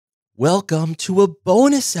welcome to a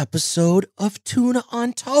bonus episode of Tuna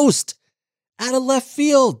on Toast. Out of left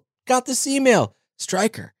field, got this email.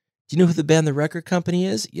 Stryker, do you know who the band The Record Company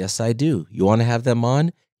is? Yes, I do. You want to have them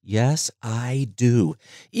on? Yes, I do.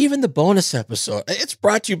 Even the bonus episode, it's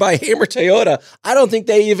brought to you by Hamer Toyota. I don't think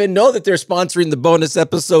they even know that they're sponsoring the bonus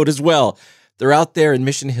episode as well. They're out there in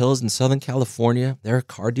Mission Hills in Southern California. They're a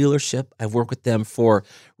car dealership. I've worked with them for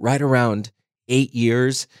right around 8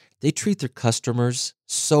 years. They treat their customers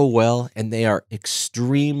so well, and they are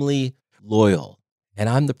extremely loyal. And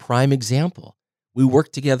I'm the prime example. We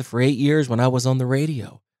worked together for 8 years when I was on the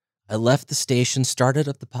radio. I left the station, started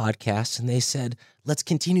up the podcast, and they said, let's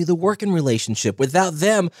continue the working relationship. Without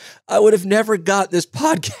them, I would have never got this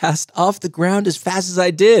podcast off the ground as fast as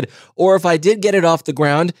I did. Or if I did get it off the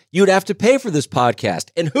ground, you'd have to pay for this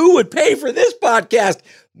podcast. And who would pay for this podcast?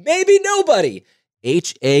 Maybe nobody.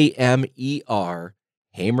 Hamer,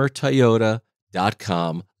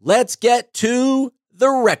 HamerToyota.com. Let's get to The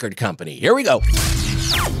Record Company. Here we go.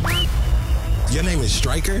 Your name is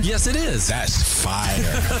Stryker? Yes, it is. That's fire.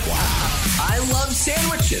 Wow. I love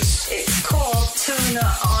sandwiches. It's called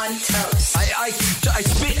Tuna on Toast. I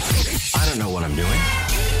spit. I don't know what I'm doing.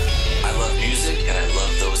 I love music, and I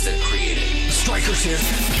love those that create it. Stryker's here.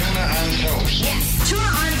 Tuna on Toast. Yes, Tuna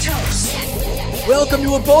on Toast. Welcome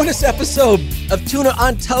to a bonus episode of Tuna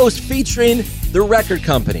on Toast featuring The Record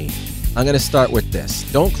Company. I'm going to start with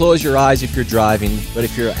this. Don't close your eyes if you're driving, but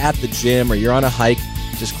if you're at the gym or you're on a hike,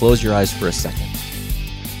 just close your eyes for a second.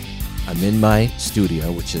 I'm in my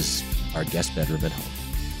studio, which is our guest bedroom at home.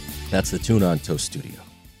 That's the Tuna on Toast studio.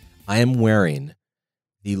 I am wearing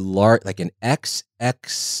the like an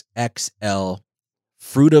XXXL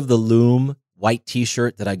Fruit of the Loom white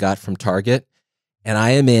t-shirt that I got from Target. And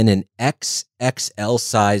I am in an XXL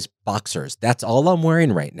size boxers. That's all I'm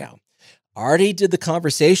wearing right now. I already did the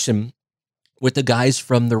conversation with the guys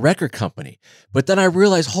from The Record Company. But then I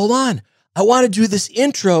realized, hold on, I want to do this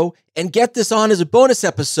intro and get this on as a bonus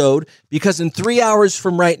episode because in 3 hours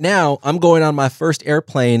from right now, I'm going on my first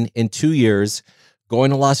airplane in 2 years,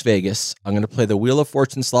 going to Las Vegas. I'm going to play the Wheel of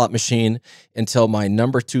Fortune slot machine until my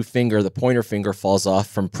number 2 finger, the pointer finger, falls off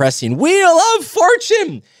from pressing Wheel of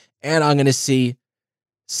Fortune. And I'm going to see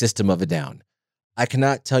System of a Down. I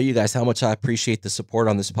cannot tell you guys how much I appreciate the support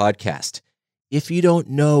on this podcast. If you don't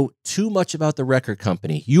know too much about The Record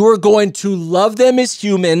Company, you are going to love them as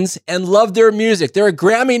humans and love their music. They're a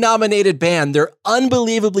Grammy-nominated band. They're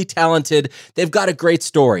unbelievably talented. They've got a great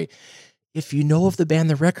story. If you know of the band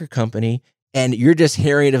The Record Company and you're just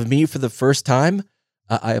hearing of me for the first time,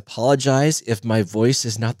 I apologize if my voice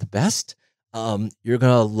is not the best. You're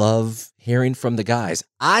going to love hearing from the guys.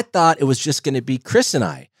 I thought it was just going to be Chris and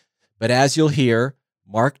I, but as you'll hear,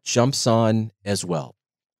 Mark jumps on as well.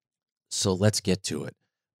 So let's get to it.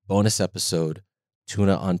 Bonus episode,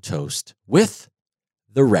 Tuna on Toast with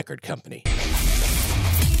The Record Company.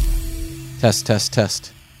 Test, test,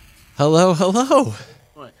 test. Hello, hello.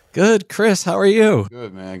 Good, Chris, how are you?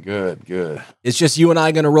 Good, man. Good. It's just you and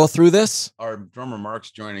I going to roll through this? Our drummer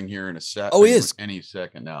Mark's joining here in a set. Oh, he is? Any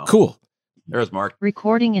second now. Cool. There's Mark.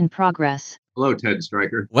 Recording in progress. Hello, Ted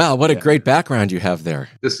Stryker. Wow, what a great background you have there.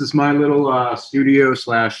 This is my little studio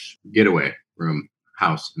 / getaway room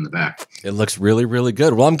house in the back. It looks really, really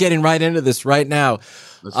good. Well, I'm getting right into this right now.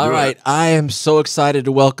 All right. I am so excited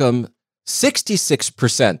to welcome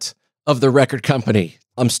 66% of The Record Company.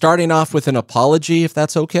 I'm starting off with an apology, if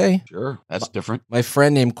that's okay. Sure. That's different. My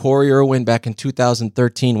friend named Corey Irwin back in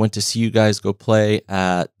 2013 went to see you guys go play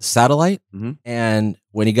at Satellite. Mm-hmm. And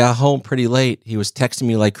when he got home pretty late, he was texting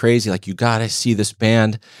me like crazy, like, you got to see this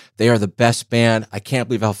band. They are the best band. I can't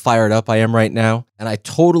believe how fired up I am right now. And I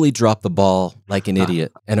totally dropped the ball like an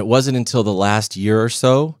idiot. And it wasn't until the last year or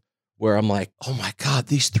so where I'm like, oh my God,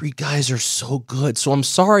 these 3 guys are so good. So I'm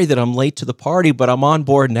sorry that I'm late to the party, but I'm on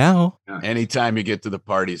board now. Anytime you get to the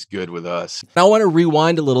party is good with us. Now, I want to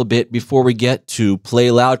rewind a little bit before we get to Play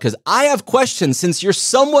Loud, because I have questions since you're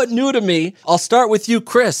somewhat new to me. I'll start with you,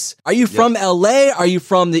 Chris. Are you from LA? Are you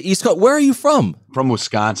from the East Coast? Where are you from? From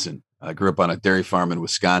Wisconsin. I grew up on a dairy farm in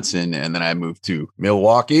Wisconsin, and then I moved to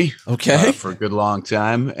Milwaukee for a good long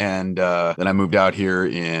time. And then I moved out here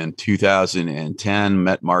in 2010,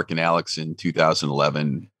 met Mark and Alex in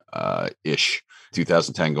 2011-ish,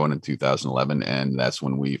 2010 going into 2011. And that's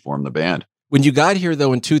when we formed the band. When you got here,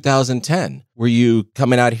 though, in 2010, were you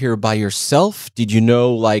coming out here by yourself? Did you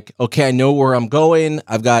know, like, okay, I know where I'm going.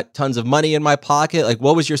 I've got tons of money in my pocket. Like,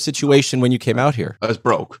 what was your situation when you came out here? I was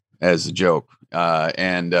broke, as a joke.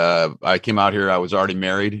 And I came out here. I was already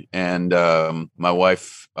married, and my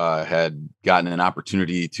wife had gotten an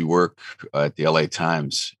opportunity to work at the LA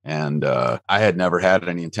Times, and I had never had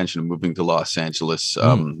any intention of moving to Los Angeles.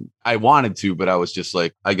 I wanted to, but I was just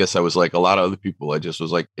like, I guess I was like a lot of other people. I just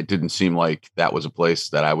was like, it didn't seem like that was a place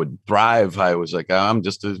that I would thrive. I was like, I'm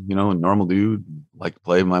just a normal dude, like to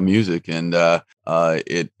play my music, and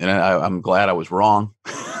I'm glad I was wrong.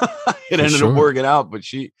 It ended up working out, but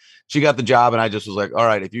she got the job, and I just was like, all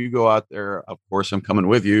right, if you go out there, of course I'm coming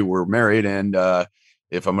with you. We're married, and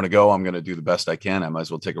if I'm going to go, I'm going to do the best I can. I might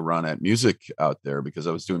as well take a run at music out there, because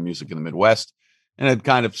I was doing music in the Midwest and I'd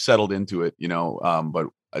kind of settled into it, but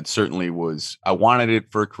it certainly was, I wanted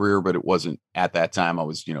it for a career, but it wasn't at that time. I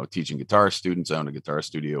was, teaching guitar students. I owned a guitar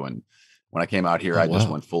studio. And when I came out here, I just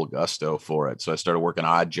went full gusto for it. So I started working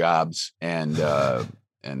odd jobs and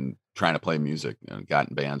trying to play music, and got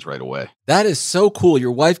in bands right away. That is so cool.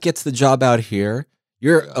 Your wife gets the job out here.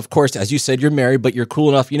 You're, of course, as you said, you're married, but you're cool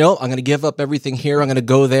enough. I'm going to give up everything here. I'm going to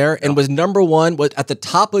go there. And was number one, what at the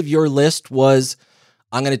top of your list was,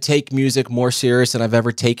 I'm going to take music more serious than I've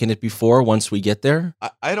ever taken it before once we get there?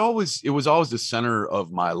 It was always the center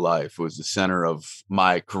of my life. It was the center of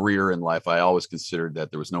my career in life. I always considered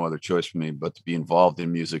that there was no other choice for me but to be involved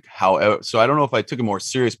in music. However, so I don't know if I took it more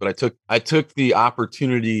serious, but I took the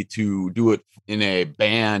opportunity to do it in a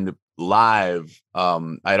band live.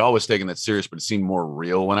 I'd always taken that serious, but it seemed more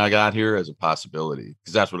real when I got here as a possibility,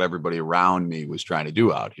 because that's what everybody around me was trying to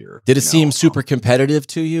do out here. Did it seem super competitive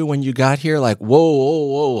to you when you got here? Like,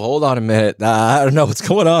 whoa, hold on a minute. I don't know what's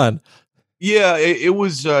going on. Yeah, it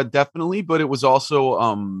was definitely, but it was also,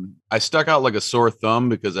 I stuck out like a sore thumb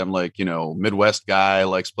because I'm like, Midwest guy,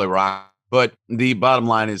 likes to play rock. But the bottom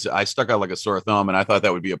line is I stuck out like a sore thumb, and I thought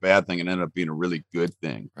that would be a bad thing, and ended up being a really good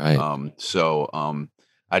thing. Right.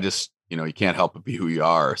 I just, you can't help but be who you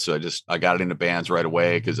are. So I got into bands right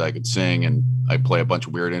away because I could sing, and I play a bunch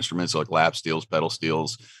of weird instruments like lap steels, pedal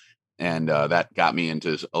steels. And that got me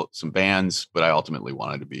into some bands, but I ultimately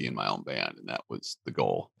wanted to be in my own band, and that was the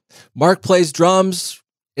goal. Mark plays drums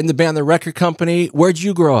in the band The Record Company. Where'd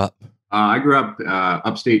you grow up? I grew up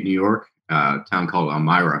upstate New York, a town called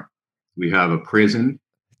Elmira. We have a prison.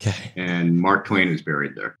 Okay. And Mark Twain is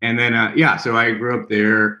buried there. And then, so I grew up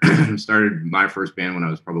there, started my first band when I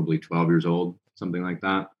was probably 12 years old, something like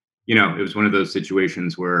that. It was one of those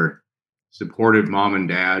situations where supportive mom and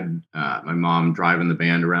dad, my mom driving the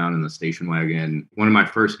band around in the station wagon. One of my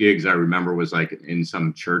first gigs I remember was like in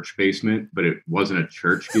some church basement, but it wasn't a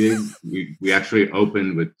church gig. We actually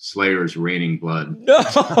opened with Slayer's Raining Blood. No.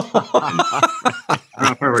 I don't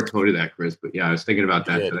know if I ever told you that, Chris, but yeah, I was thinking about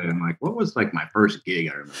that today. I'm like, what was like my first gig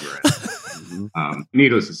I remember?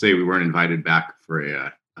 Needless to say, we weren't invited back for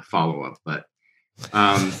a follow-up, but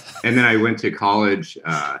and then I went to college,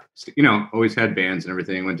 always had bands and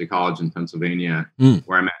everything. Went to college in Pennsylvania,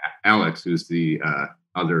 where I met Alex, who's the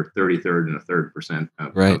other 33rd and a third percent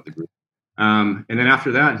of the group. And then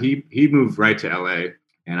after that, he moved right to LA,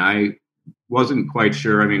 and I wasn't quite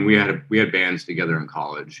sure. I mean, we had bands together in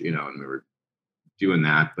college, and we were doing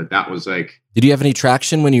that, but that was like. Did you have any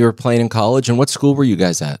traction when you were playing in college? And what school were you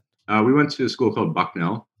guys at? We went to a school called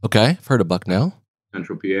Bucknell. Okay, I've heard of Bucknell.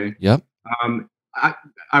 Central PA. Yep.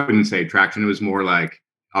 I wouldn't say traction. It was more like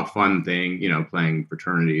a fun thing, playing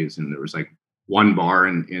fraternities. And there was like one bar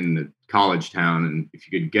in the college town. And if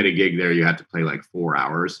you could get a gig there, you had to play like 4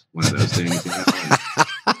 hours, one of those things.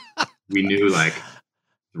 We knew like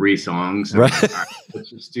 3 songs. Right. Like, all right, let's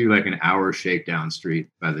just do like an hour Shakedown Street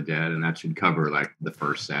by the Dead. And that should cover like the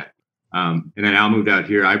first set. And then Al moved out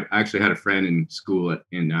here. I actually had a friend in school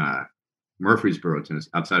in Murfreesboro, Tennessee,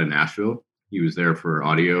 outside of Nashville. He was there for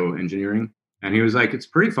audio engineering. And he was like, it's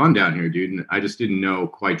pretty fun down here, dude. And I just didn't know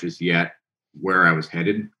quite just yet where I was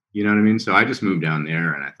headed. You know what I mean? So I just moved down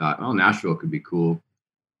there, and I thought, oh, Nashville could be cool.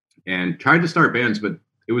 And tried to start bands, but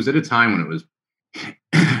it was at a time when it was,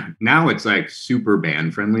 now it's like super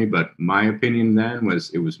band friendly. But my opinion then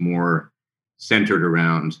was it was more centered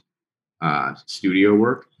around studio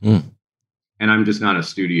work. And I'm just not a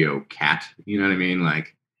studio cat. You know what I mean?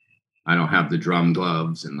 Like, I don't have the drum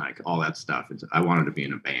gloves and like all that stuff. I wanted to be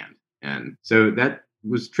in a band. And so that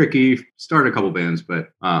was tricky. Started a couple bands, but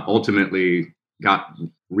ultimately got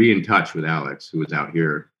in touch with Alex, who was out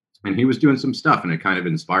here, and he was doing some stuff, and it kind of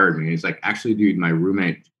inspired me. He's like, actually, dude, my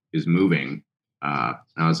roommate is moving. And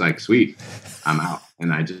I was like, sweet, I'm out.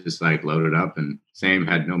 And I just like loaded up, and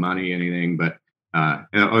had no money, anything. But and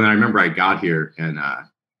I remember I got here, and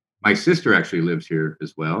my sister actually lives here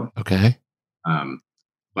as well. Okay.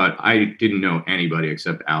 But I didn't know anybody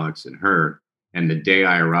except Alex and her. And the day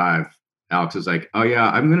I arrived, Alex was like, oh, yeah,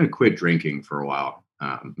 I'm going to quit drinking for a while.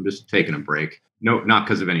 I'm just taking a break. No, not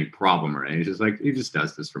because of any problem or anything. He's just like, he just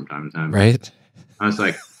does this from time to time. Right. I was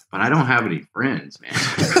like, but I don't have any friends, man.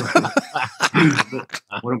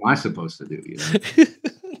 What am I supposed to do?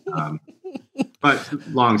 But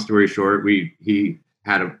long story short, he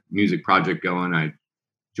had a music project going. I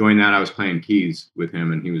joined that. I was playing keys with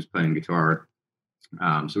him and he was playing guitar.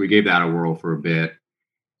 So we gave that a whirl for a bit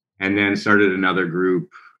and then started another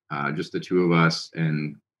group, just the two of us.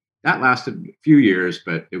 And that lasted a few years,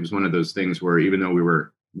 but it was one of those things where even though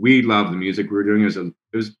we loved the music we were doing, it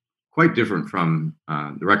was quite different from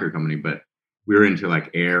the record company, but we were into like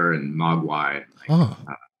Air and Mogwai,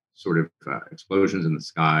 sort of explosions in the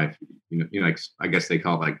sky. Like I guess they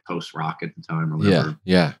call it like post rock at the time or whatever.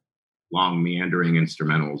 Yeah. Long meandering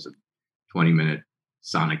instrumentals and 20-minute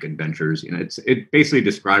sonic adventures. It basically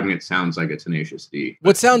describing it sounds like a Tenacious D.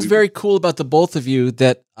 What sounds very cool about the both of you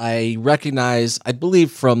that I recognize, I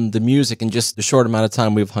believe from the music and just the short amount of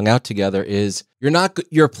time we've hung out together is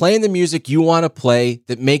you're playing the music you want to play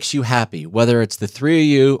that makes you happy, whether it's the three of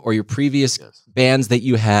you or your previous bands that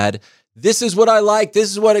you had. This is what I like. This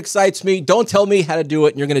is what excites me. Don't tell me how to do it,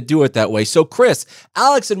 and you're going to do it that way. So Chris,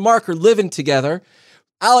 Alex and Mark are living together.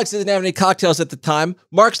 Alex didn't have any cocktails at the time.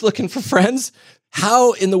 Mark's looking for friends.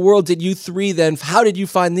 How in the world did you three then, how did you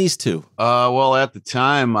find these two? Well, at the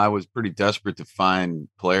time, I was pretty desperate to find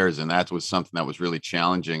players, and that was something that was really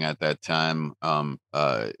challenging at that time.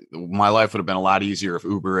 My life would have been a lot easier if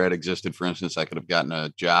Uber had existed, for instance. I could have gotten a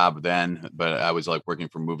job then, but I was like working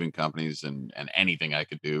for moving companies and anything I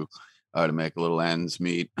could do to make a little ends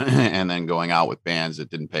meet, and then going out with bands that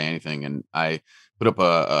didn't pay anything. And I put up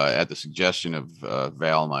at the suggestion of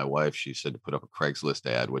Val, my wife, she said to put up a Craigslist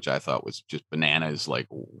ad, which I thought was just bananas. Like,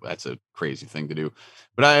 that's a crazy thing to do.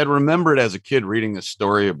 But I had remembered as a kid reading a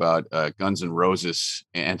story about Guns N' Roses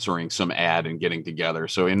answering some ad and getting together.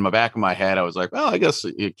 So in the back of my head, I was like, well, I guess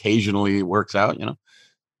it occasionally works out,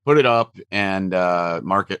 Put it up, and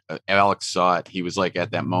Alex saw it. He was like at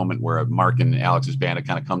that moment where Mark and Alex's band had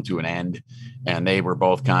kind of come to an end, and they were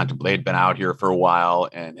both they'd been out here for a while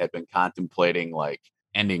and had been contemplating like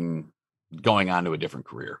going on to a different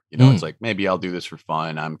career. It's like, maybe I'll do this for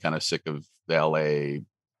fun. I'm kind of sick of the LA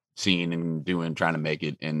scene and trying to make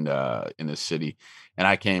it in this city. And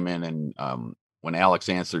I came in, and when Alex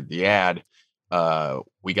answered the ad,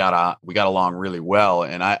 we got along really well,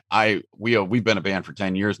 and we've been a band for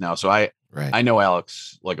 10 years now, so I know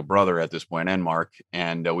Alex like a brother at this point, and Mark,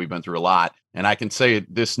 and we've been through a lot. And I can say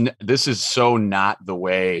this is so not the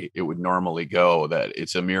way it would normally go that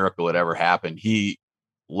it's a miracle it ever happened. He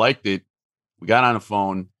liked it. We got on the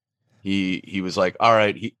phone. He was like, all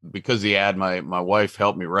right, because the ad, my wife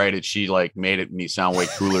helped me write it. She like made me sound way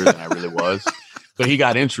cooler than I really was. But he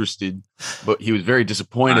got interested, but he was very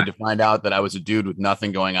disappointed to find out that I was a dude with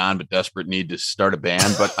nothing going on but desperate need to start a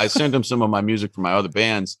band. But I sent him some of my music from my other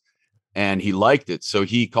bands, and he liked it. So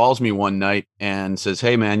he calls me one night and says,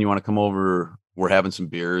 hey, man, you want to come over? We're having some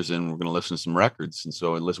beers, and we're going to listen to some records. And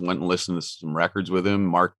so I went and listened to some records with him.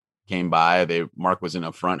 Mark came by. Mark was in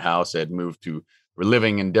a front house. They had moved to we're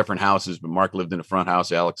living in different houses, but Mark lived in a front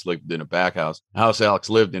house. Alex lived in a back house. The house Alex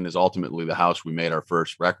lived in is ultimately the house we made our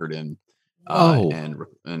first record in.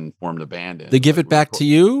 And formed a band in. They Give It Back to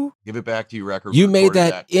You? Give It Back to You record. You made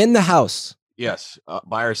that in the house? Yes,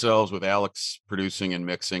 by ourselves with Alex producing and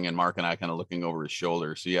mixing and Mark and I kind of looking over his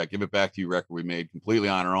shoulder. So yeah, Give It Back to You record we made completely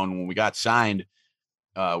on our own. When we got signed,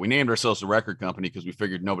 we named ourselves a record company because we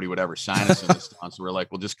figured nobody would ever sign us in this town. So we're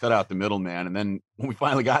like, we'll just cut out the middleman. And then when we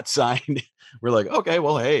finally got signed, we're like, okay,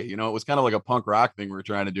 well, hey, it was kind of like a punk rock thing we were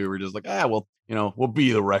trying to do. We're just like, well, we'll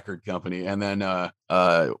be the record company. And then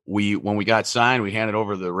when we got signed, we handed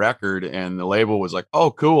over the record and the label was like,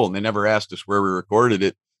 oh, cool. And they never asked us where we recorded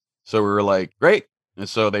it. So we were like, great. And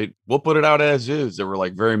so we'll put it out as is. There were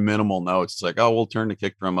like very minimal notes. It's like, oh, we'll turn the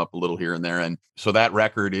kick drum up a little here and there. And so that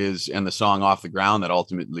record and the song Off the Ground that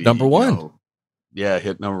ultimately number one.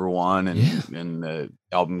 Hit number one. And the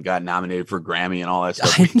album got nominated for a Grammy and all that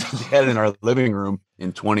stuff. We had it in our living room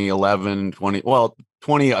in 2011, I'm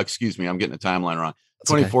getting the timeline wrong.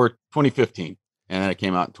 2015. And then it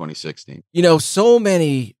came out in 2016. So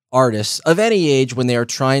many artists of any age, when they are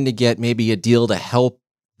trying to get maybe a deal to help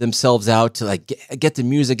themselves out to like get the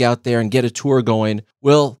music out there and get a tour going,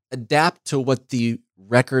 will adapt to what the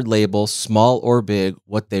record label, small or big,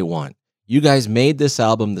 what they want. You guys made this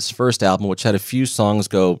first album, which had a few songs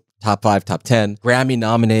go top 5, top 10, Grammy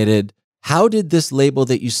nominated. How did this label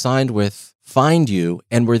that you signed with find you?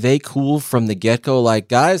 And were they cool from the get-go? Like,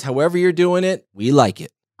 guys, however you're doing it, we like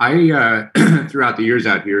it. I, throughout the years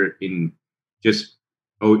out here in just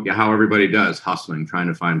how everybody does, hustling, trying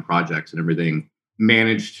to find projects and everything,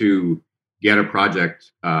 managed to get a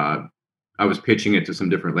project. I was pitching it to some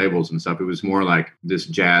different labels and stuff. It was more like this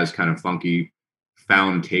jazz kind of funky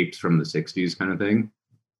found tapes from the 60s kind of thing.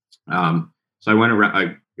 So I went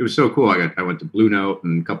around, it was so cool. I went to Blue Note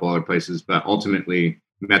and a couple other places, but ultimately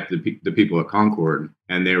met the people at Concord,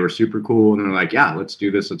 and they were super cool. And they're like, yeah, let's do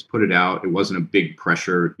this. Let's put it out. It wasn't a big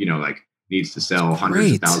pressure, like needs to sell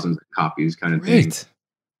hundreds of thousands of copies kind of thing.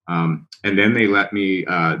 And then they let me,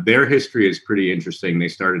 their history is pretty interesting. They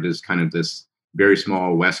started as kind of this very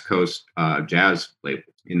small West Coast jazz label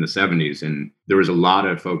in the 70s. And there was a lot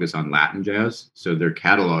of focus on Latin jazz. So their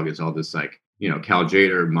catalog is all this like, Cal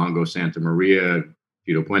Tjader, Mongo Santa Maria,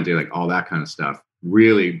 Tito Puente, like all that kind of stuff.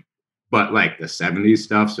 Really, but like the 70s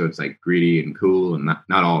stuff. So it's like gritty and cool and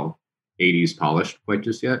not all 80s polished quite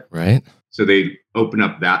just yet. Right. So they opened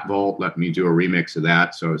up that vault, let me do a remix of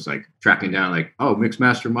that. So it's like tracking down like, oh,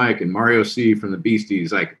 Mixmaster Mike and Mario C from the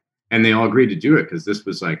Beasties, like, and they all agreed to do it because this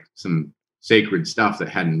was like some sacred stuff that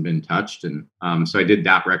hadn't been touched. And so I did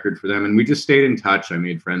that record for them, and we just stayed in touch. I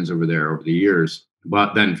made friends over there over the years.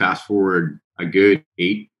 But then fast forward a good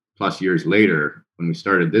 8+ years later, when we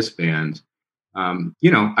started this band,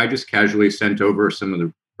 I just casually sent over some of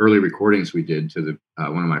the early recordings we did to the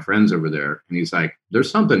one of my friends over there, and he's like, "There's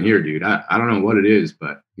something here, dude. I don't know what it is,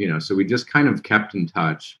 but So we just kind of kept in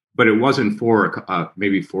touch. But it wasn't for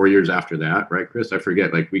maybe 4 years after that, right, Chris? I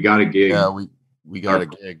forget. Like we got a gig. Yeah, we got a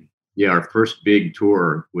gig. Yeah, our first big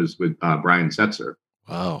tour was with Brian Setzer.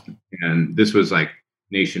 Wow. And this was like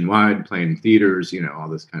nationwide, playing theaters, all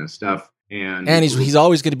this kind of stuff. And he's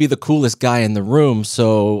always going to be the coolest guy in the room.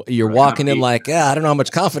 So you're walking in like, I don't know how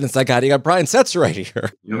much confidence I got. You got Brian Setzer right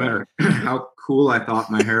here. No matter how cool I thought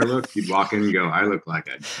my hair looked, you'd walk in and go, I look like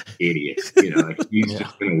an idiot. Like he's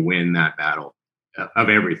just going to win that battle of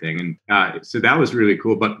everything. And so that was really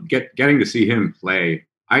cool. But getting to see him play,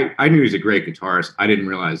 I knew he's a great guitarist. I didn't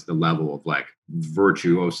realize the level of like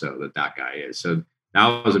virtuoso that guy is. So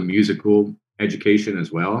that was a musical education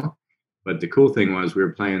as well. But the cool thing was we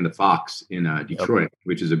were playing the Fox in Detroit,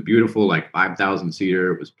 which is a beautiful like 5,000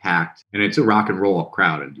 seater. It was packed, and it's a rock and roll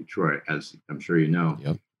crowd in Detroit, as I'm sure you know.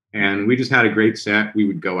 Yep. And we just had a great set. We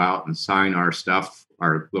would go out and sign our stuff,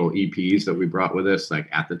 our little EPs that we brought with us, like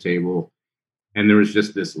at the table. And there was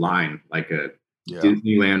just this line, like a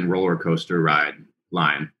Disneyland roller coaster ride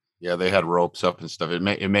line. Yeah, they had ropes up and stuff.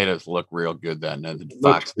 It made us look real good then. And the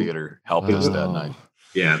Fox Theater helped us that night.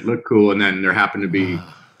 Yeah, it looked cool. And then there happened to be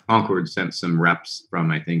Concord sent some reps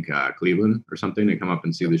from, I think, Cleveland or something to come up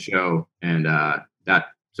and see the show. And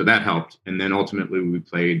that helped. And then ultimately we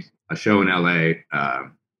played a show in LA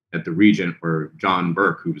at the Regent, where John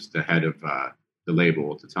Burke, who was the head of the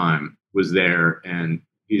label at the time, was there. And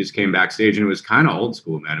he just came backstage, and it was kind of old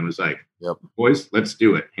school, man. It was like, boys, let's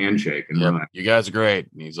do it. Handshake. And we're like, you guys are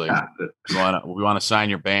great. And he's like, we want to sign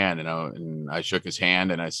your band. And I shook his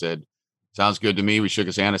hand and I said, sounds good to me. We shook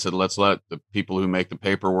his hand. I said, let's let the people who make the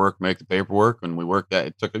paperwork make the paperwork. And we worked that.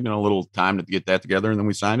 It took a little time to get that together, and then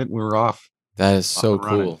we signed it and we were off. That is so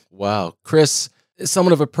cool. Wow. Chris, it's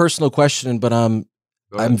somewhat of a personal question, but I'm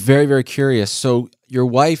very, very curious. So your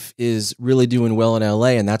wife is really doing well in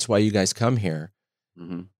LA, and that's why you guys come here.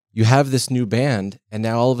 Mm-hmm. You have this new band, and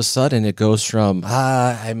now all of a sudden it goes from,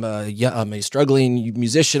 I'm a struggling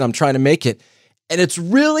musician, I'm trying to make it. And it's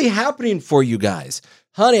really happening for you guys.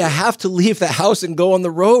 Honey, I have to leave the house and go on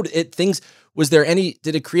the road. Did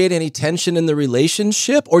it create any tension in the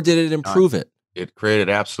relationship, or did it improve it? It created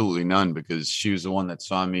absolutely none, because she was the one that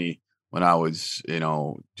saw me when I was,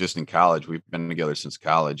 just in college. We've been together since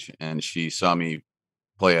college, and she saw me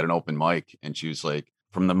play at an open mic. And she was like,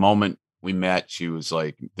 from the moment we met, she was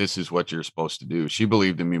like, this is what you're supposed to do. She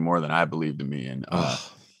believed in me more than I believed in me. And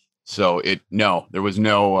so there was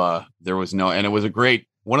no, and it was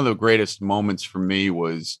one of the greatest moments for me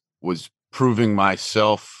was proving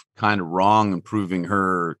myself kind of wrong and proving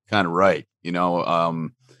her kind of right.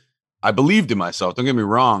 I believed in myself. Don't get me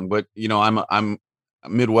wrong, but I'm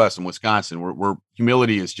Midwest and Wisconsin, where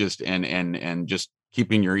humility is just, and just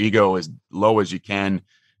keeping your ego as low as you can,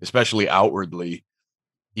 especially outwardly,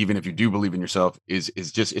 even if you do believe in yourself, is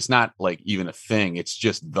just, it's not like even a thing. It's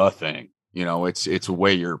just the thing, it's a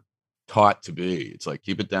way you're taught to be. It's like,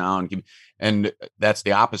 keep it down. And that's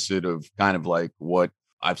the opposite of kind of like what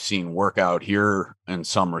I've seen work out here in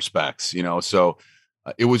some respects, so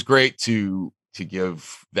it was great to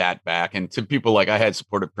give that back. And to people, like I had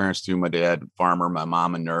supportive parents too. My dad, farmer, my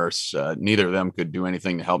mom, a nurse. Neither of them could do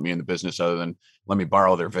anything to help me in the business other than let me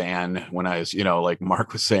borrow their van when I was, like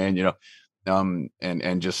Mark was saying,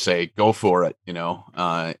 and just say, go for it,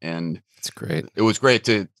 and it's great. It was great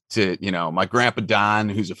to my grandpa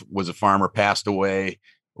Don, was a farmer, passed away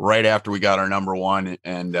right after we got our number one.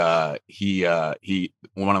 And he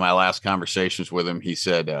one of my last conversations with him, he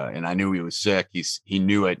said, and I knew he was sick. He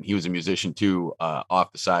knew it. He was a musician too,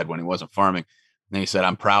 off the side when he wasn't farming. And he said,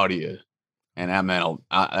 "I'm proud of you." And that meant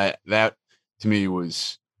that to me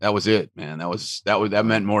that was it, man. That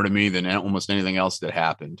meant more to me than almost anything else that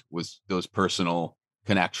happened, was those personal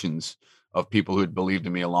connections of people who had believed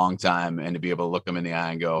in me a long time, and to be able to look them in the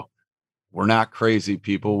eye and go, "We're not crazy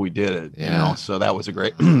people. We did it." Yeah. You know, so that was a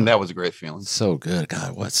great, that was a great feeling. So good.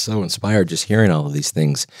 God, what's so inspired just hearing all of these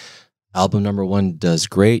things. Album number 1 does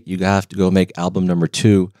great. You have to go make album number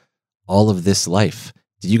 2, All of This Life.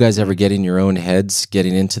 Did you guys ever get in your own heads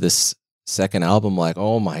getting into this second album, like,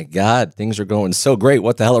 oh my God, things are going so great,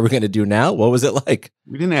 what the hell are we going to do now? What was it like?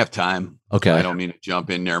 We didn't have time. Okay. I don't mean to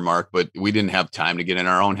jump in there, Mark, but we didn't have time to get in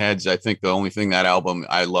our own heads. I think the only thing I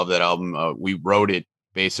love that album. We wrote it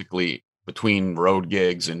basically between road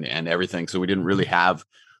gigs and everything. So we didn't really have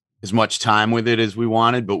as much time with it as we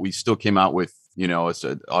wanted, but we still came out with, you know, it's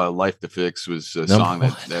Life to Fix was a song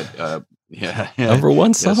that number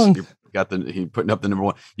one song. Yes, he putting up the number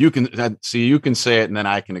one. You can say it, and then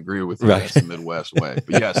I can agree with you. Right. That's the Midwest way.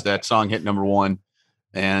 But yes, that song hit number 1.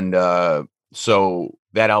 And so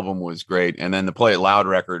that album was great. And then the Play It Loud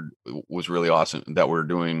record was really awesome that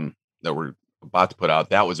we're about to put out.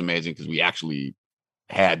 That was amazing because we actually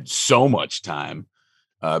had so much time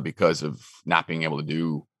because of not being able to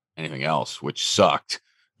do anything else, which sucked.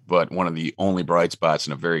 But one of the only bright spots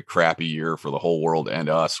in a very crappy year for the whole world and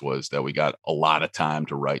us was that we got a lot of time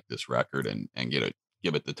to write this record and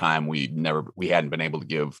give it the time we hadn't been able to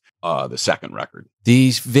give the second record.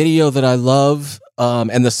 The video that I love,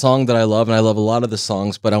 and the song that I love, and I love a lot of the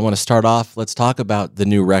songs, but I want to start off, let's talk about the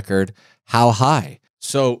new record, How High.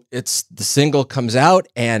 So the single comes out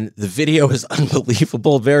and the video is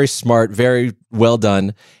unbelievable, very smart, very well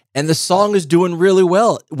done. And the song is doing really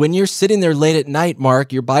well. When you're sitting there late at night,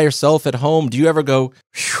 Mark, you're by yourself at home, do you ever go,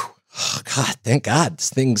 oh God, thank God,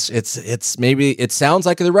 it's maybe, it sounds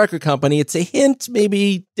like the record company, it's a hint,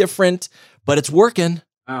 maybe different, but it's working.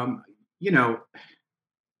 You know,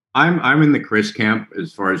 I'm in the Chris camp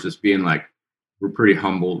as far as just being like, we're pretty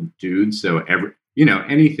humble dudes. So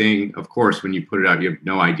anything, of course, when you put it out, you have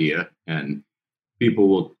no idea, and people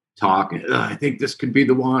will talk, I think this could be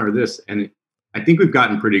the one or this. And I think we've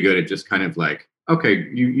gotten pretty good at just kind of like, okay,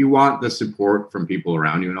 you want the support from people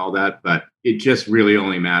around you and all that, but it just really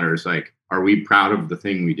only matters, like, are we proud of the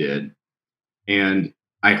thing we did? And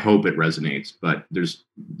I hope it resonates, but there's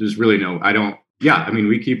really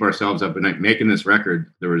we keep ourselves up at night making this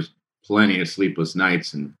record. There was plenty of sleepless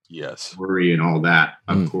nights and worry and all that,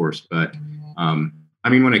 of course. But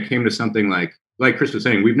when it came to something like Chris was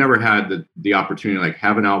saying, we've never had the opportunity to like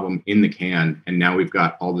have an album in the can, and now we've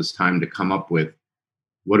got all this time to come up with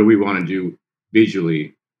what do we want to do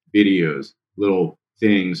visually, videos, little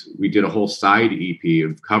things. We did a whole side EP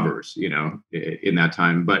of covers, in that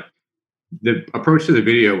time. But the approach to the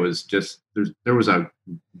video was just there was a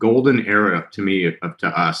golden era to me to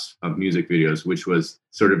us of music videos, which was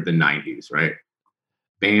sort of the 90s, right?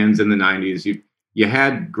 Bands in the 90s. You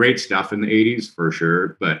had great stuff in the 80s for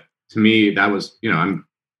sure, but to me, that was, I'm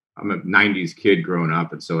a 90s kid growing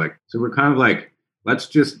up. And so we're kind of like, let's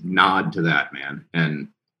just nod to that, man. And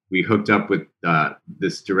we hooked up with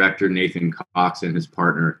this director, Nathan Cox, and his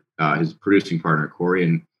partner, his producing partner, Corey.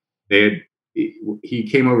 And he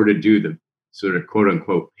came over to do the sort of quote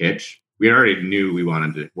unquote pitch. We already knew we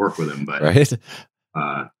wanted to work with him, but right.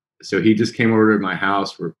 So he just came over to my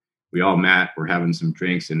house where we all met, we're having some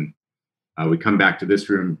drinks, and we come back to this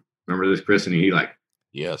room. Remember this, Chris? And he like,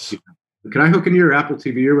 yes. Can I hook into your Apple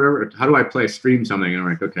TV or whatever? How do I stream something? And I'm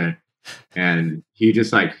like, okay. And he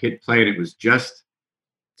just like hit play, and it was just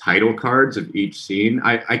title cards of each scene.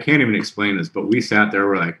 I can't even explain this, but we sat there,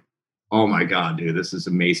 we're like, oh my God, dude, this is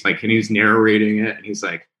amazing. Like, and he's narrating it, and he's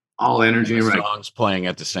like all energy. And the and songs playing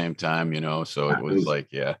at the same time, so it was like,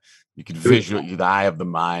 yeah, you could visually, the eye of the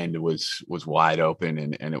mind was wide open,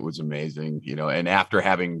 and it was amazing, and after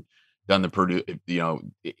having done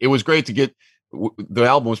it was great to get. The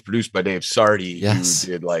album was produced by Dave Sardy, who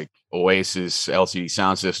did like Oasis, LCD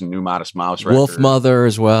Soundsystem, New Modest Mouse record, Wolf Mother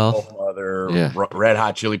as well. Wolf Mother, Red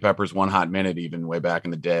Hot Chili Peppers, One Hot Minute, even way back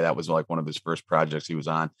in the day. That was like one of his first projects he was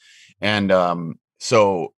on. And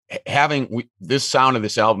so having this sound of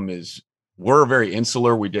this album we're very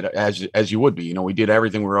insular. We did as you would be, we did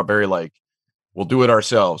everything. We were very like, we'll do it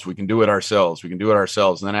ourselves. We can do it ourselves. We can do it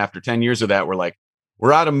ourselves. And then after 10 years of that, we're like,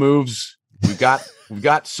 we're out of moves. We've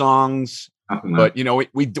got songs. But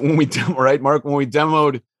when we right, Mark, when we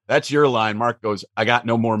demoed That's your line. Mark goes, I got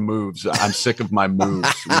no more moves. I'm sick of my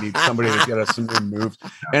moves. We need somebody to get us some new moves.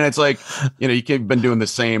 And it's like, you've been doing the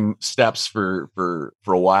same steps for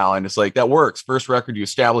a while. And it's like, that works. First record, you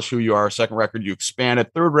establish who you are. Second record, you expand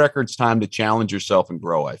it. Third record, it's time to challenge yourself and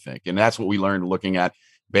grow, I think. And that's what we learned looking at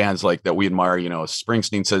bands like that we admire.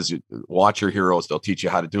 Springsteen says, watch your heroes. They'll teach you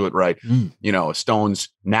how to do it right. Stones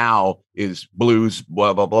now is blues,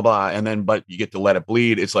 blah, blah, blah, blah. And then, but you get to let it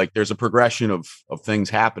bleed. It's like, there's a progression of things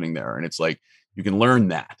happening there. And it's like, you can learn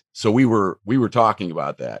that. So we were talking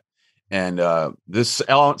about that. And this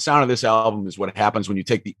sound of this album is what happens when you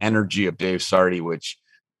take the energy of Dave Sardy, which,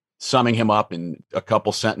 summing him up in a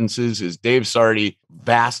couple sentences, is Dave Sardy,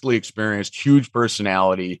 vastly experienced, huge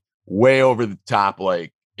personality, way over the top,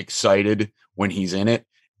 like excited when he's in it,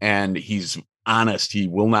 and he's honest. He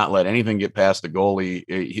will not let anything get past the goalie.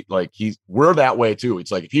 We're that way too.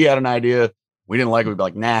 It's like, if he had an idea, we didn't like it, we'd be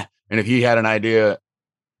like, nah. And if he had an idea,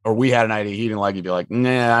 or we had an idea he didn't like, he'd be like,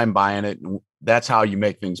 nah, I'm buying it. And that's how you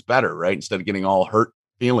make things better, right? Instead of getting all hurt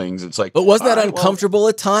feelings, it's like, but wasn't that uncomfortable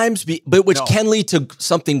at times? But which can lead to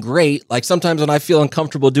something great. Like sometimes when I feel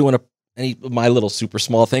uncomfortable doing any of my little super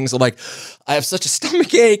small things, I'm like, I have such a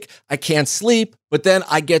stomach ache, I can't sleep. But then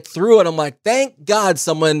I get through it. I'm like, thank God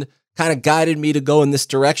someone kind of guided me to go in this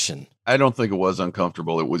direction. I don't think it was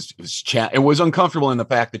uncomfortable. It was uncomfortable in the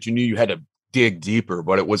fact that you knew you had to dig deeper,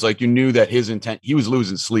 but it was like, you knew that his intent, he was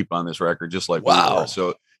losing sleep on this record, just like we were.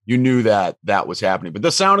 So you knew that was happening. But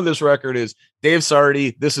the sound of this record is Dave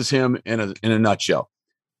Sardy. This is him in a nutshell.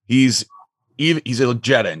 He's a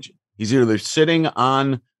jet engine. He's either sitting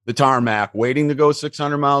on the tarmac waiting to go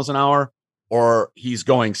 600 miles an hour, or he's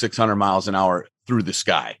going 600 miles an hour through the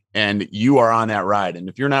sky, and you are on that ride. And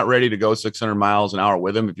if you're not ready to go 600 miles an hour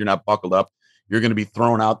with him, if you're not buckled up, you're going to be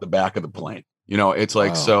thrown out the back of the plane. It's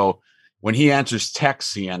like, so when he answers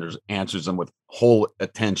texts, he answers them with whole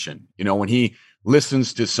attention. When he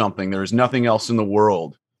listens to something, there is nothing else in the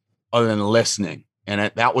world other than listening.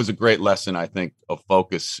 And that was a great lesson, I think, of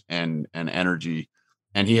focus and energy.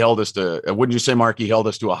 And he held us to, wouldn't you say, Mark, he held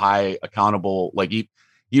us to a high accountable, like he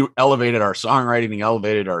elevated our songwriting, he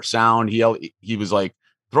elevated our sound. He was like,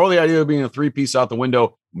 throw the idea of being a 3-piece out the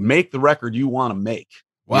window, make the record you want to make.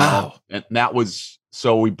 Wow. And that was,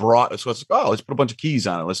 so we brought, so it's like, let's put a bunch of keys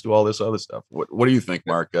on it. Let's do all this other stuff. What do you think,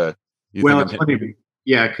 Mark? It's funny.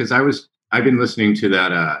 Yeah. Cause I've been listening to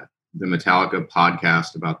that, the Metallica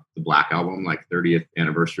podcast about the Black Album, like 30th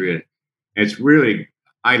anniversary. And it's really,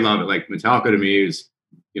 I love it. Like Metallica to me is,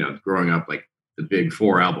 growing up, like the big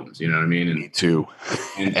 4 albums, you know what I mean? And me too.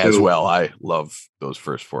 And as well, I love those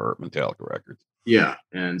first 4 Metallica records. Yeah.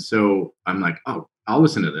 And so I'm like, oh, I'll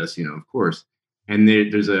listen to this, of course. And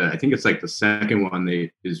there's I think it's like the second one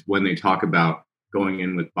is when they talk about going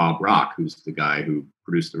in with Bob Rock, who's the guy who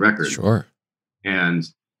produced the record. Sure. And,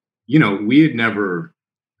 we had never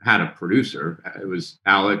had a producer. It was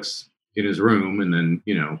Alex in his room. And then,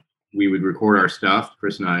 we would record our stuff.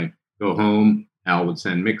 Chris and I go home. Al would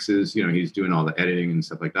send mixes, he's doing all the editing and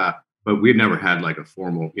stuff like that. But we'd never had like a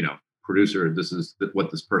formal, producer. This is what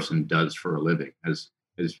this person does for a living. As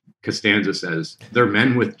Costanza says, they're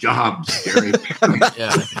men with jobs, Gary.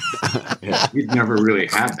 Yeah. We'd never really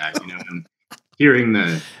had that, and hearing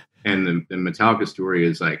the Metallica story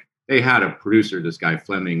is like, they had a producer, this guy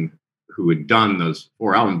Fleming, who had done those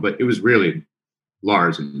 4 albums, but it was really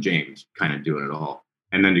Lars and James kind of doing it all.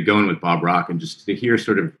 And then to go in with Bob Rock and just to hear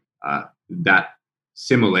sort of that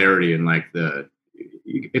similarity and like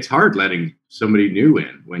it's hard letting somebody new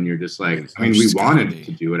in when you're just like, we wanted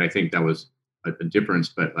to do it. I think that was a difference,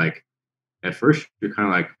 but like at first you're kind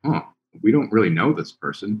of like, we don't really know this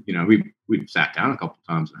person. We've sat down a couple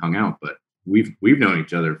times and hung out, but we've known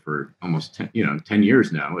each other for almost 10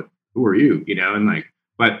 years now. Who are you? And like,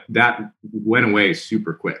 but that went away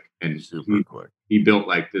super quick, and he built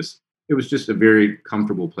like this. It was just a very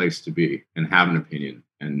comfortable place to be and have an opinion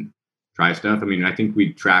and try stuff. I think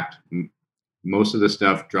we tracked most of the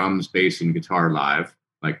stuff, drums, bass, and guitar live,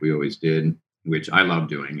 like we always did, which I love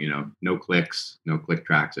doing, no clicks, no click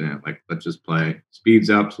tracks in it. Like, let's just play. Speeds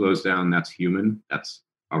up, slows down. That's human. That's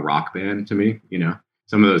a rock band to me.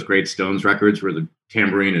 Some of those great Stones records where the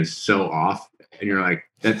tambourine is so off and you're like,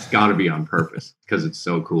 that's gotta be on purpose because it's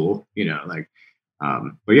so cool,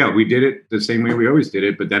 but yeah, we did it the same way we always did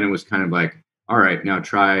it. But then it was kind of like, all right, now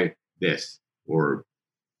try this or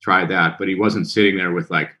try that. But he wasn't sitting there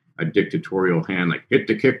with like a dictatorial hand, like hit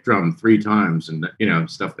the kick drum 3 times and,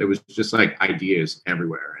 stuff. It was just like ideas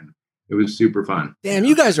everywhere. And it was super fun. Damn,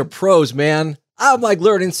 you guys are pros, man. I'm like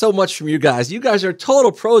learning so much from you guys. You guys are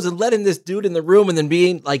total pros, and letting this dude in the room and then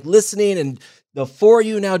being like listening, and the 4 of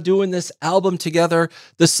you now doing this album together.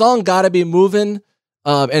 The song Gotta Be Moving.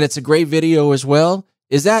 And it's a great video as well.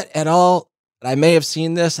 Is that at all? I may have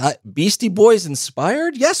seen this. Beastie Boys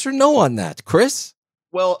inspired? Yes or no on that, Chris?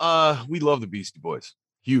 Well, we love the Beastie Boys.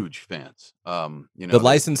 Huge fans. The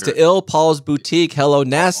License to Ill, Paul's Boutique, Hello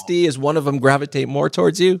Nasty. Is one of them gravitate more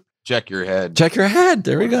towards you? Check Your Head. Check Your Head.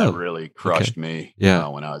 There we go. That really crushed me. Yeah.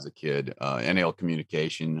 When I was a kid. NL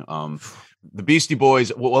Communication. The Beastie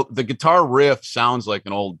Boys. Well, the guitar riff sounds like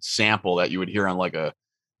an old sample that you would hear on like a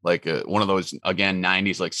one of those, again,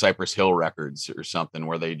 90s like Cypress Hill records or something,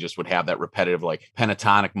 where they just would have that repetitive like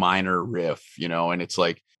pentatonic minor riff, and it's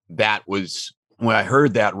like that was when I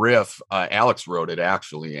heard that riff. Alex wrote it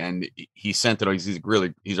actually, and he sent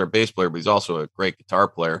it. He's our bass player, but he's also a great guitar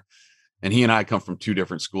player. And he and I come from two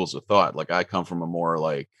different schools of thought. Like I come from a more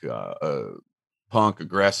like punk,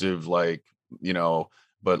 aggressive, like,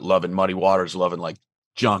 but loving Muddy Waters, loving like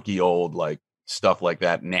junky old like stuff like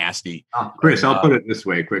that, nasty. Chris, I'll put it this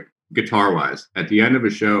way, quick, guitar wise. At the end of a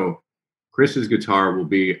show, Chris's guitar will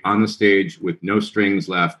be on the stage with no strings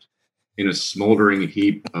left in a smoldering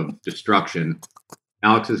heap of destruction.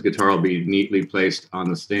 Alex's guitar will be neatly placed on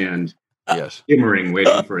the stand, shimmering,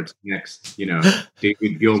 waiting for its next,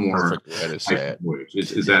 David Gilmour. Is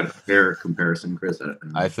that a fair comparison, Chris?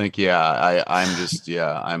 I think,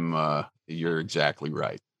 you're exactly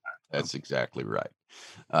right. That's exactly right.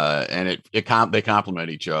 And they complement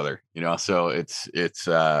each other, so it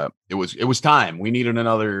was time. We needed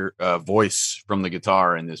another voice from the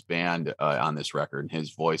guitar in this band on this record. And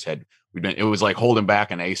his voice it was like holding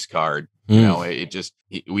back an ace card,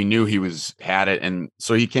 we knew he had it. And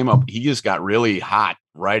so he just got really hot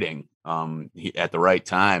writing at the right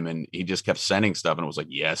time. And he just kept sending stuff. And it was like,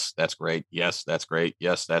 yes, that's great. Yes, that's great.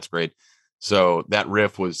 Yes, that's great. So that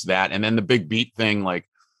riff was that. And then the big beat thing, like,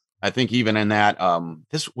 I think even in that,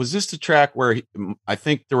 this the track where I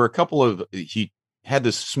think there were a couple of, he had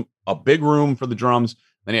a big room for the drums.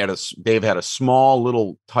 Then Dave had a small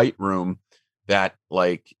little tight room that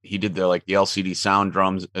like he did the LCD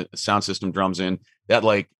sound system drums in that,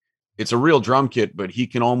 like, it's a real drum kit, but he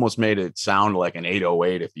can almost made it sound like an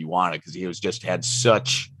 808 if he wanted, because he had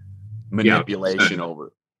such manipulation over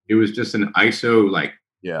it. It was just an ISO, like,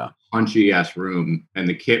 punchy ass room. And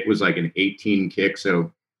the kit was like an 18 kick.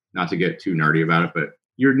 So, not to get too nerdy about it, but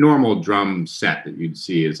your normal drum set that you'd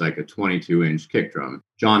see is like a 22-inch kick drum.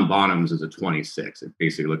 John Bonham's is a 26. It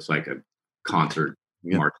basically looks like a concert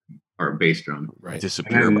march or a bass drum. Right.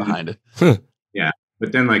 Disappear behind it. Yeah.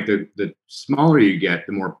 But then like the smaller you get,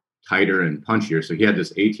 the more tighter and punchier. So he had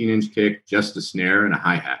this 18-inch kick, just a snare and a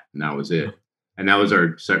hi-hat, and that was it. And that was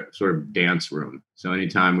our sort of dance room. So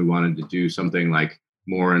anytime we wanted to do something like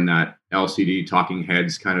more in that LCD Talking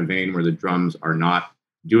Heads kind of vein, where the drums are not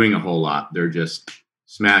doing a whole lot, they're just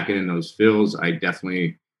smacking in those fills, I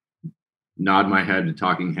definitely nod my head to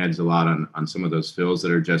Talking Heads a lot on some of those fills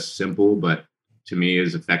that are just simple, but to me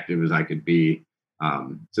as effective as I could be.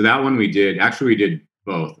 So that one we did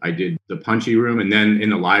both. I did the punchy room, and then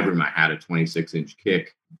in the live room I had a 26-inch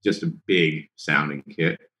kick, just a big sounding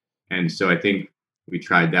kit. And so I think we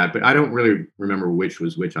tried that, but I don't really remember which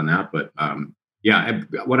was which on that. But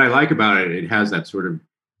what I like about it, it has that sort of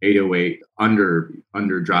 808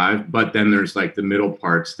 under drive, but then there's like the middle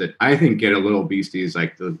parts that I think get a little Beasties,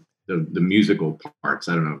 like the musical parts.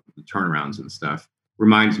 I don't know, the turnarounds and stuff.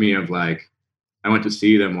 Reminds me of, like, I went to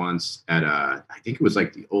see them once at I think it was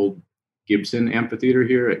like the old Gibson Amphitheater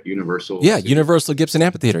here at Universal. Yeah, Universal Gibson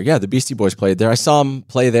Amphitheater. Yeah, the Beastie Boys played there. I saw them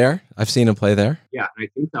play there. I've seen them play there. Yeah, I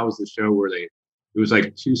think that was the show where it was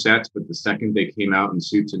like 2 sets, but the second they came out in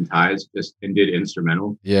suits and ties and did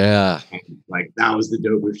instrumental. Yeah. And like, that was the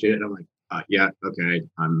dopest shit. And I'm like, okay.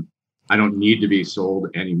 I don't need to be sold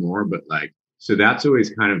anymore. But like, so that's always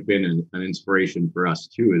kind of been an inspiration for us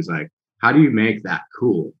too, is like, how do you make that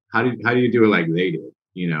cool? How do you do it like they did,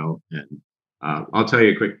 And I'll tell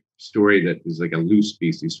you a quick story that is like a loose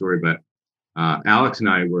Beastie story, but Alex and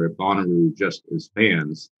I were at Bonnaroo just as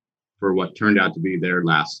fans for what turned out to be their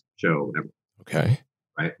last show ever. Okay.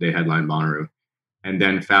 Right. They headlined Bonnaroo. And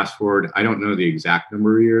then fast forward, I don't know the exact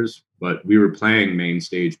number of years, but we were playing main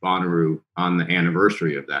stage Bonnaroo on the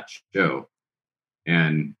anniversary of that show.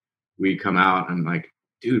 And we come out and like,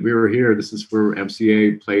 dude, we were here. This is where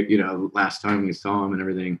MCA played, last time we saw him and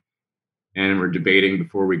everything. And we're debating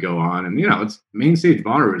before we go on. And, it's main stage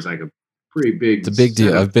Bonnaroo is like a pretty big. It's a big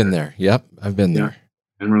deal. I've been there. Yep. I've been there.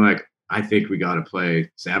 And we're like, I think we got to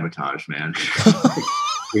play Sabotage, man.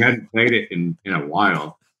 We hadn't played it in a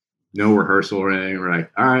while, no rehearsal or anything. We're like,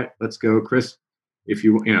 all right, let's go, Chris. If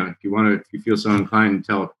you feel so inclined,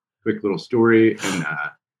 tell a quick little story.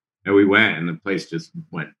 And we went, and the place just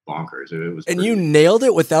went bonkers. It was. And you nailed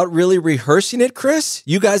it without really rehearsing it, Chris.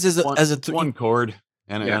 You guys as one chord.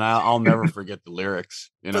 and I'll never forget the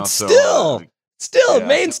lyrics. You know, but still,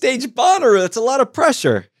 main stage Bonnaroo. That's a lot of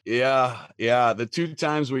pressure. Yeah. The 2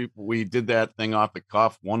 times we did that thing off the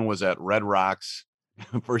cuff. One was at Red Rocks.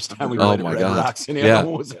 First time we played at Red Rocks, and the other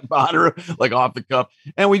one was at Bonnaroo, like off the cuff.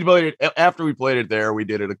 And we played it after we played it there. We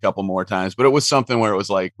did it a couple more times, but it was something where it was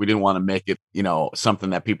like we didn't want to make it, you know, something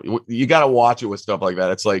that people. You got to watch it with stuff like that.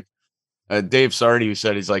 It's like Dave Sardi, who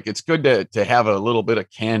said, he's like, it's good to have a little bit of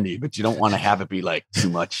candy, but you don't want to have it be like too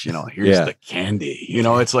much. You know, here's the candy. You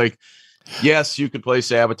know, it's like, yes, you could play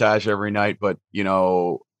Sabotage every night, but you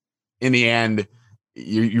know, in the end.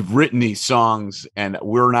 You've written these songs, and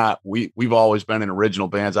we've always been in original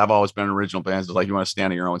bands. I've always been in original bands. It's like you want to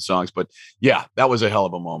stand on your own songs, but yeah, that was a hell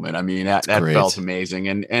of a moment. I mean, that felt amazing.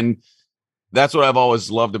 And that's what I've always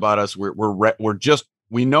loved about us.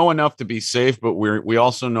 We know enough to be safe, but we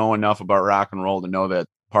also know enough about rock and roll to know that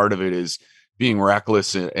part of it is being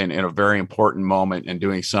reckless in a very important moment and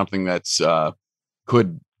doing something that's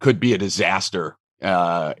could be a disaster.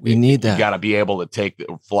 We need that. You got to be able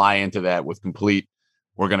to fly into that with complete,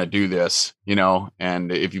 we're going to do this, you know,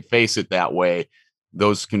 and if you face it that way,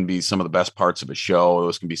 those can be some of the best parts of a show.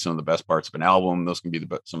 Those can be some of the best parts of an album. Those can be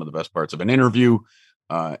some of the best parts of an interview,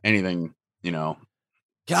 anything, you know.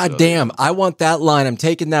 God damn. I want that line. I'm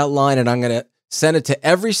taking that line and I'm going to send it to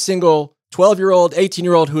every single 12-year-old,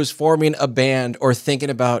 18-year-old who is forming a band or thinking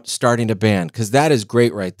about starting a band, because that is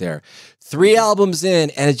great right there. 3 albums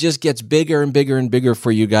in, and it just gets bigger and bigger and bigger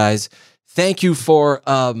for you guys. Thank you for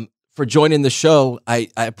joining the show. I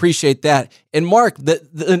appreciate that. And Mark,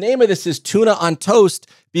 the name of this is Tuna on Toast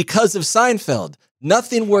because of Seinfeld.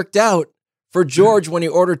 Nothing worked out for George when he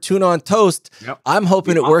ordered tuna on toast. Yep. I'm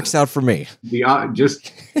hoping it works out for me.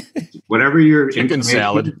 Just whatever your chicken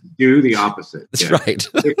salad, do the opposite. That's right.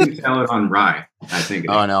 Chicken salad on rye, I think.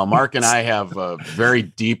 Oh no, Mark and I have a very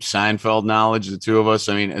deep Seinfeld knowledge. The two of us.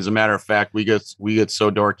 I mean, as a matter of fact, we get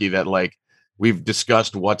so dorky that like we've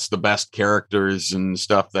discussed what's the best characters and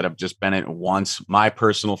stuff that have just been in it once. My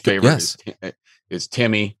personal favorite is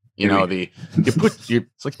Timmy. You know,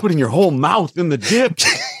 it's like putting your whole mouth in the dip.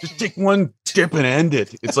 Just take one dip and end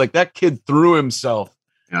it. It's like that kid threw himself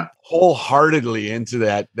wholeheartedly into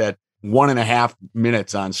that 1.5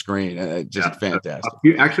 minutes on screen. Just fantastic.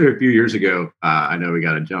 A few years ago, I know we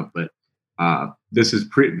got to jump, but this is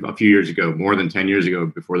a few years ago, more than 10 years ago,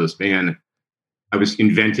 before this band, I was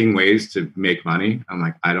inventing ways to make money. I'm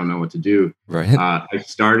like, I don't know what to do. Right. I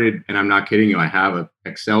started, and I'm not kidding you, I have an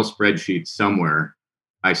Excel spreadsheet somewhere.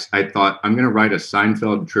 I thought I'm going to write a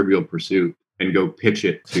Seinfeld Trivial Pursuit and go pitch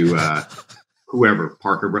it to whoever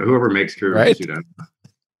makes Trivial Pursuit.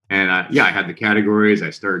 And I had the categories.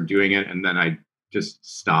 I started doing it, and then I just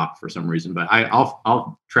stopped for some reason. But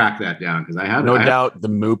I'll track that down because I have no doubt the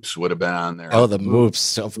Moops would have been on there. Oh, the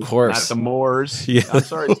Moops, of course. Not the Moors. Yeah, I'm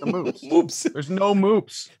sorry, it's the Moops. Moops. There's no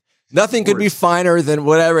Moops. Nothing could be finer than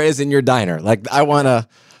whatever is in your diner. Like I want to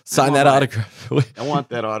sign that autograph. I want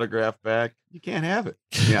that autograph back. You can't have it.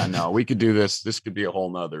 Yeah, no, we could do this. This could be a whole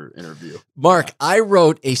nother interview. Mark, I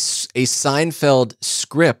wrote a Seinfeld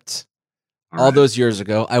script all those years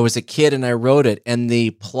ago. I was a kid and I wrote it. And the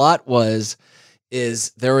plot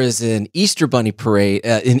is there was an Easter Bunny parade,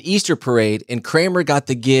 an Easter parade, and Kramer got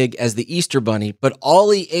the gig as the Easter Bunny, but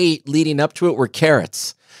all he ate leading up to it were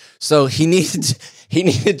carrots. So he needed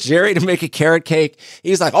Jerry to make a carrot cake.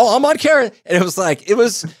 He's like, "Oh, I'm on carrot," and I was like, I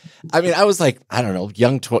was like, I don't know,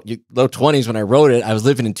 low 20s when I wrote it. I was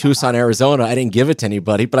living in Tucson, Arizona. I didn't give it to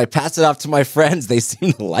anybody, but I passed it off to my friends. They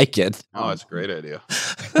seemed to like it. Oh, it's a great idea.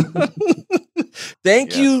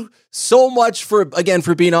 Thank you so much for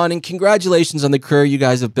being on, and congratulations on the career you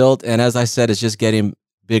guys have built. And as I said, it's just getting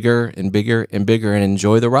bigger and bigger and bigger, and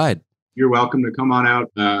enjoy the ride. You're welcome to come on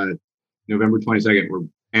out November 22nd. We're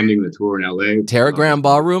ending the tour in LA. Terragram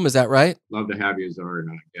Ballroom, is that right? Love to have you as our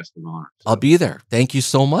guest of honor. So. I'll be there. Thank you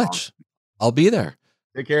so much. Awesome. I'll be there.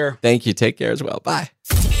 Take care. Thank you. Take care as well. Bye.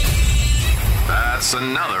 That's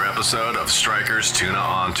another episode of Stryker's Tuna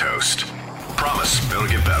on Toast. Promise it'll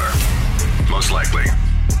get better. Most likely.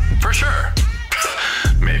 For sure.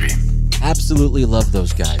 Maybe. Absolutely love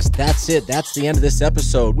those guys. That's it. That's the end of this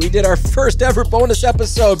episode. We did our first ever bonus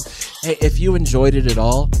episode. Hey, if you enjoyed it at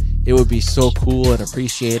all, it would be so cool and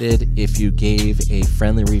appreciated if you gave a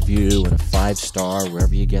friendly review and a 5-star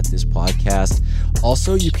wherever you get this podcast.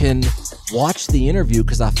 Also, you can watch the interview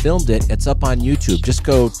because I filmed it. It's up on YouTube. Just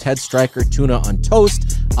go Ted Stryker Tuna on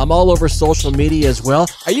Toast. I'm all over social media as well.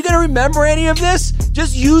 Are you going to remember any of this?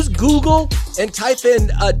 Just use Google and type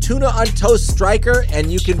in Tuna on Toast Stryker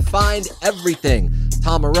and you can find everything.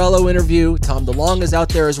 Tom Morello interview. Tom DeLonge is out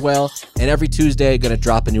there as well. And every Tuesday, going to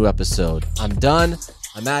drop a new episode. I'm done.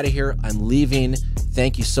 I'm out of here. I'm leaving.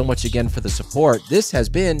 Thank you so much again for the support. This has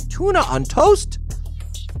been Tuna on Toast.